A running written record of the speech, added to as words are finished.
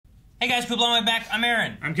Hey guys, people on my back. I'm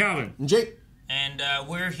Aaron. I'm Calvin. I'm Jake. And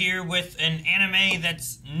we're here with an anime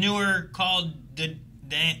that's newer called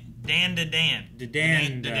Dandadan.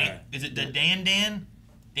 Is it the Dandadan?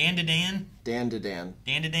 Dandadan? Dandadan.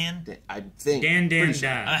 Dandadan? I think. Dandadan. Sure.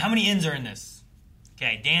 How many N's are in this?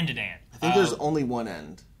 Okay, Dandadan. I think there's only one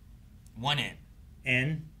end. One N.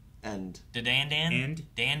 N. End. Dandadan? And?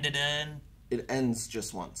 Dandadan? It ends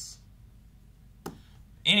just once.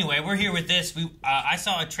 Anyway, we're here with this. I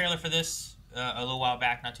saw a trailer for this a little while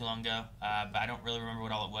back, not too long ago, but I don't really remember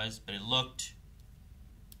what all it was, but it looked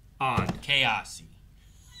Odd. chaosy.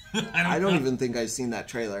 I don't even think I've seen that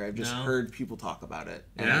trailer. I've just heard people talk about it.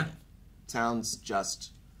 And Yeah? it sounds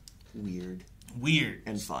just weird. Weird.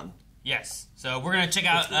 And fun. Yes. So we're going to check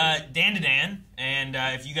out Dandadan, and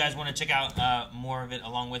if you guys want to check out more of it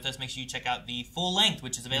along with us, make sure you check out the full length,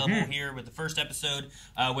 which is available here with the first episode.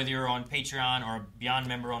 Whether you're on Patreon or a Beyond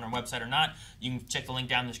member on our website or not, you can check the link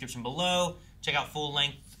down in the description below. Check out full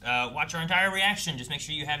length. Watch our entire reaction. Just make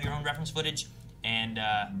sure you have your own reference footage, and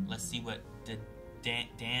let's see what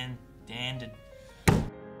Dan did.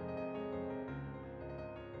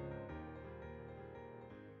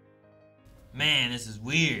 Man, this is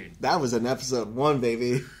weird. That was an episode 1,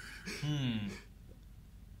 baby.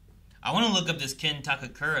 I want to look up this Ken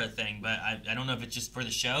Takakura thing, but I don't know if it's just for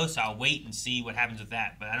the show, so I'll wait and see what happens with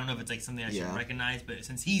that. But I don't know if it's like something I should recognize. But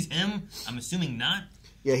since he's him, I'm assuming not.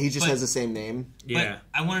 Yeah, he just has the same name. Yeah.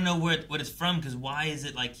 But I want to know what it's from, because why is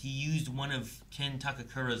it like he used one of Ken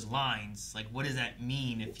Takakura's lines? Like, what does that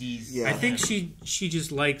mean if he's... Yeah. I think she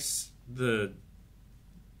just likes a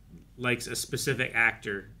specific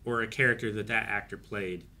actor or a character that actor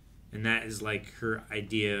played, and that is like her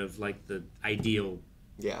idea of like the ideal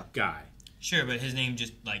guy. Sure, but his name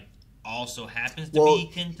just like also happens to be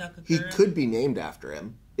Ken Takakura? He could be named after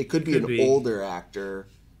him. It could be an older actor,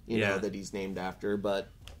 you know, that he's named after, but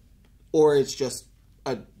or it's just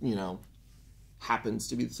happens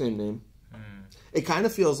to be the same name. It kind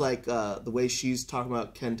of feels like the way she's talking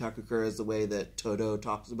about Ken Takakura is the way that Todo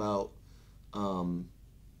talks about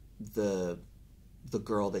the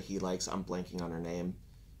girl that he likes. I'm blanking on her name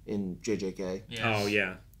in JJK. Yeah. Oh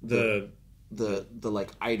yeah, the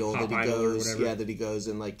like idol that he goes, that he goes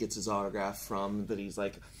and like gets his autograph from. That he's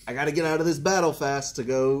like, I got to get out of this battle fast to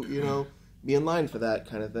go, be in line for that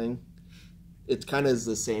kind of thing. It kind of is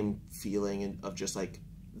the same feeling of just like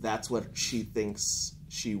that's what she thinks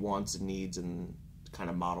she wants and needs, and kind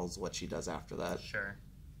of models what she does after that. Sure.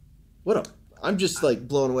 I'm just like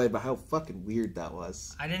blown away by how fucking weird that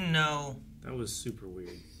was. I didn't know. That was super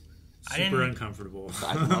weird. Super uncomfortable.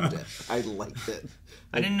 I loved it. I liked it.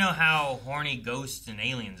 I didn't know how horny ghosts and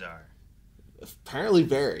aliens are. Apparently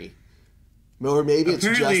very. Or maybe it's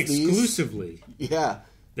just exclusively. These. Yeah.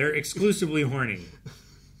 They're exclusively horny.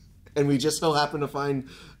 And we just so happened to find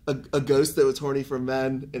a ghost that was horny for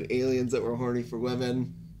men and aliens that were horny for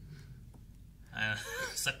women.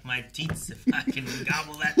 Suck my teats if I can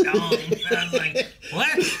gobble that dong. And I was like,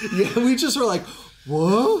 what? Yeah, we just were like,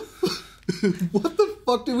 what? What the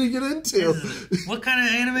fuck did we get into? What kind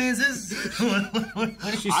of anime is this?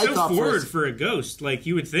 She's so forward for a ghost. Like,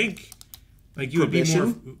 you would think, like, you would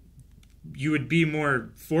be more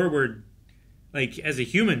forward, like, as a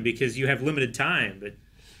human, because you have limited time. But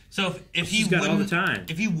so if he got all the time.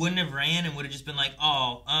 If he wouldn't have ran and would have just been like,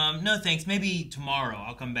 oh, no thanks, maybe tomorrow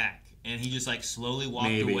I'll come back. And he just like slowly walked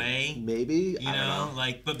away. Maybe I don't know.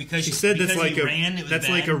 Like, but because she said that's like he ran, it was that's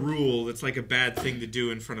bad. like a rule. That's like a bad thing to do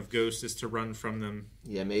in front of ghosts, is to run from them.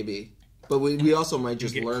 Yeah, maybe. But we also might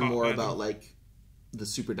just learn more about like the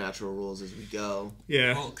supernatural rules as we go.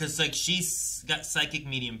 Yeah. Well, because like she's got psychic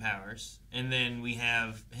medium powers, and then we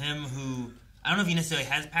have him who I don't know if he necessarily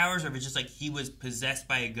has powers, or if it's just like he was possessed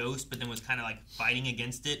by a ghost, but then was kind of like fighting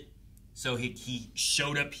against it. So he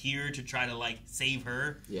showed up here to try to, like, save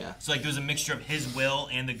her. Yeah. So, like, there was a mixture of his will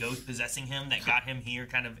and the ghost possessing him that got him here,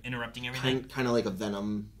 kind of interrupting everything. Kind of like a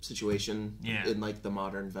Venom situation. Yeah. In, like, the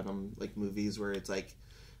modern Venom, like, movies where it's like,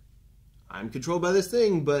 I'm controlled by this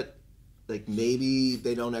thing, but, like, maybe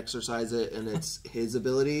they don't exercise it and it's his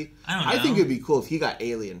ability. I don't know. I think it'd be cool if he got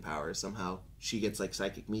alien powers somehow. She gets, like,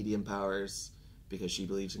 psychic medium powers because she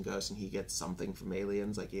believes in ghosts, and he gets something from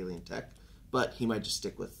aliens, like alien tech. But he might just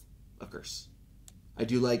stick with a curse. I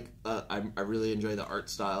do like. I really enjoy the art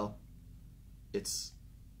style. It's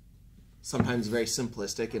sometimes very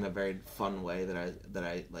simplistic in a very fun way that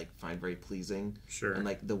I like find very pleasing. Sure. And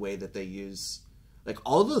like the way that they use, like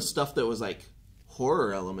all the stuff that was like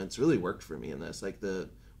horror elements really worked for me in this. Like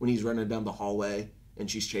when he's running down the hallway and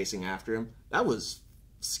she's chasing after him, that was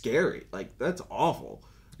scary. Like that's awful.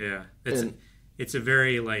 Yeah. It's a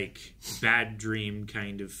very like bad dream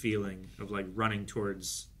kind of feeling of like running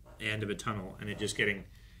towards end of a tunnel, and it just getting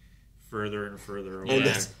further and further And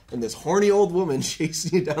away. this horny old woman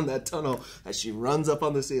chasing you down that tunnel as she runs up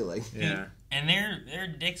on the ceiling. Yeah. And their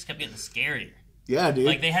dicks kept getting scarier. Yeah, dude.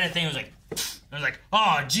 Like, they had a thing, it was like,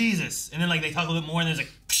 oh, Jesus. And then, like, they talk a little bit more, and there's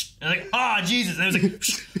like, and like, oh, Jesus. And it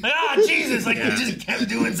was like, oh, Jesus. Like, they just kept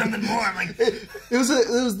doing something more. I'm like... It was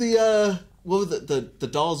the, what was the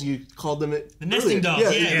dolls you called them? The nesting dolls,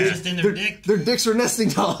 yeah. Just in their dick. Their dicks were nesting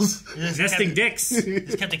dolls. Nesting dicks.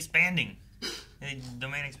 Just kept expanding.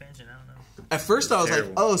 Domain expansion, I don't know. At first, I was terrible.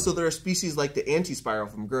 like, oh, so they're a species like the anti-spiral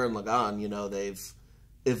from Gurren Lagann. You know, they've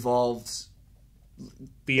evolved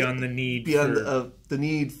Beyond the need the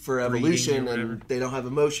need for evolution, and they don't have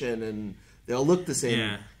emotion, and they all look the same.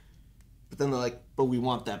 Yeah. But then they're like, but we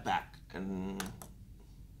want that back, and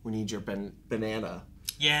we need your banana.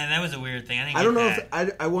 Yeah, that was a weird thing. I don't know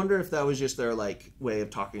if I wonder if that was just their like way of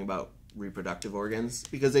talking about reproductive organs,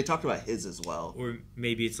 because they talked about his as well. Or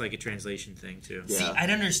maybe it's like a translation thing too. Yeah. See,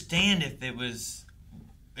 I'd understand if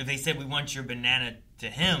they said we want your banana to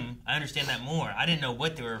him. I understand that more. I didn't know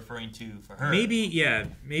what they were referring to for her. Maybe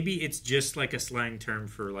it's just like a slang term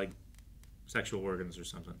for like sexual organs or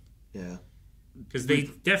something. Yeah. Because they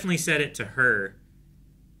definitely said it to her.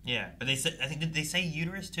 Yeah, but they said, I think, did they say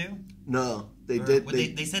uterus too? No, they Or, did.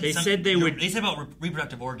 They said they some, said they would. They said about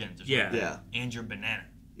reproductive organs. Or something. Yeah. And your banana.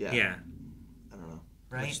 Yeah. Yeah. I don't know.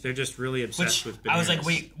 Right. Which they're just really obsessed with bananas. I was like,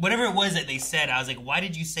 wait, whatever it was that they said, I was like, why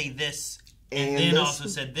did you say this and then this? also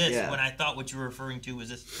said this Yeah. when I thought what you were referring to was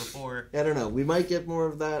this before? I don't know. We might get more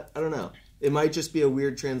of that. I don't know. It might just be a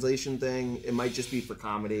weird translation thing. It might just be for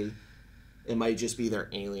comedy. It might just be they're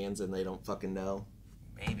aliens and they don't fucking know.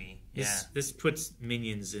 Maybe. Yeah. This puts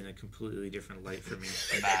Minions in a completely different light for me.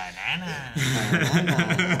 Banana.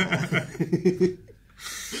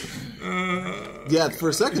 Yeah, for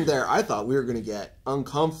a second there, I thought we were going to get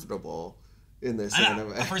uncomfortable in this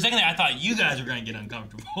anime. For a second there, I thought you guys were going to get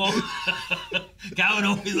uncomfortable. Calvin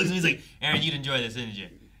always looks at me, he's like, Aaron, you'd enjoy this, didn't you?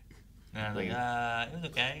 And I was like, it was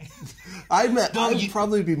okay. I'd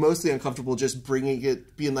probably be mostly uncomfortable just bringing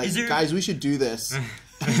it, being like, guys, we should do this.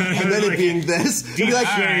 And then it being this. Be like,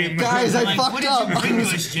 Right. guys, I fucked up. What did you bring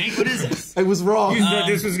to us, Jake? What is this? I was wrong. You thought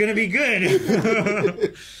this was going to be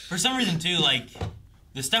good. For some reason, too, like,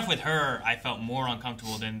 the stuff with her, I felt more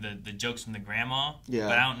uncomfortable than the jokes from the grandma. Yeah.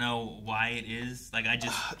 But I don't know why it is. Like, I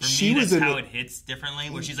just, for She me, was that's in how the- it hits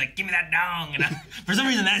differently, where she's like, give me that dong. And for some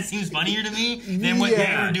reason, that seems funnier to me than what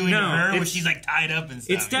they were doing to her, where she's, like, tied up and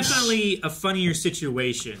stuff. It's definitely a funnier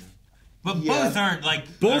situation. But both aren't,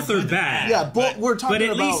 like... Both are bad. Yeah, we're talking But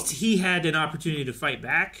at about... least he had an opportunity to fight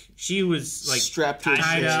back. She was, like, strapped to a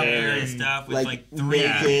tied up chair and stuff with, like three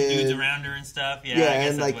naked. dudes around her and stuff. Yeah, I guess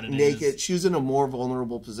and, that's like, what it naked. is. She was in a more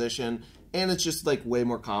vulnerable position. And it's just, like, way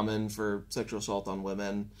more common for sexual assault on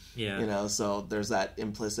women. Yeah. You know, so there's that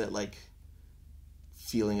implicit, like,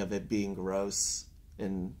 feeling of it being gross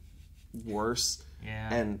and worse.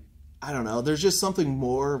 Yeah. And, I don't know, there's just something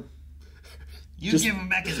more... You give him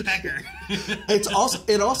back his pecker. It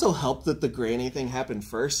also helped that the granny thing happened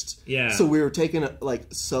first. Yeah. So we were taken, like,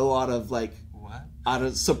 so out of, like... What? Out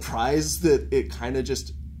of surprise that it kind of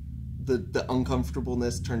just... The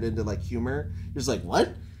uncomfortableness turned into, like, humor. It was like, what?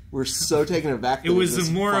 We're so taken aback. It was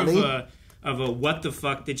more funny. of a what the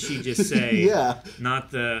fuck did she just say? Yeah. Not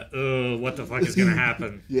the what the fuck is gonna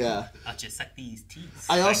happen. Yeah. I'll just suck these teeth.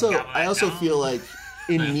 I also feel like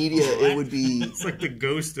in media it would be... It's like the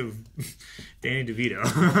ghost of Danny DeVito.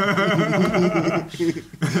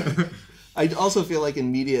 I also feel like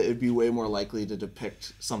in media it'd be way more likely to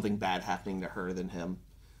depict something bad happening to her than him.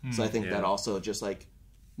 So I think that also just like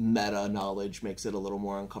meta knowledge makes it a little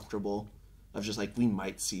more uncomfortable. Of just like, we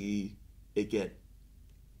might see it get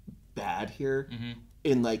bad here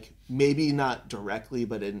in like, maybe not directly,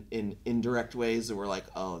 but in indirect ways that we're like,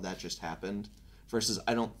 oh, that just happened. Versus,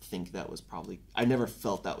 I don't think that was probably, I never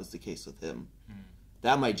felt that was the case with him.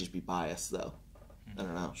 That might just be bias though. I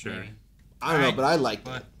don't know. Sure. I don't know, but I liked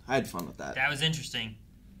But it. I had fun with that. That was interesting.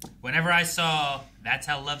 Whenever I saw That's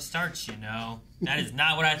How Love Starts, you know, that is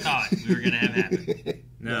not what I thought we were going to have happen.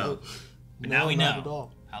 No. But now we not at know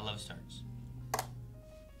all. how love starts.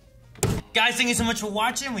 Guys, thank you so much for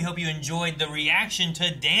watching. We hope you enjoyed the reaction to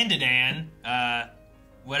Dandadan,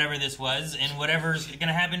 whatever this was, and whatever's going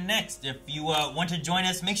to happen next. If you want to join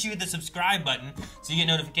us, make sure you hit the subscribe button so you get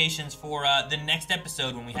notifications for the next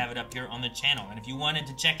episode when we have it up here on the channel. And if you wanted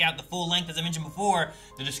to check out the full length, as I mentioned before,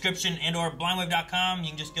 the description and or blindwave.com, you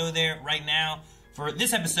can just go there right now for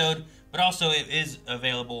this episode. But also, it is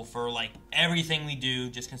available for like everything we do.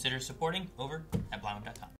 Just consider supporting over at blindwave.com.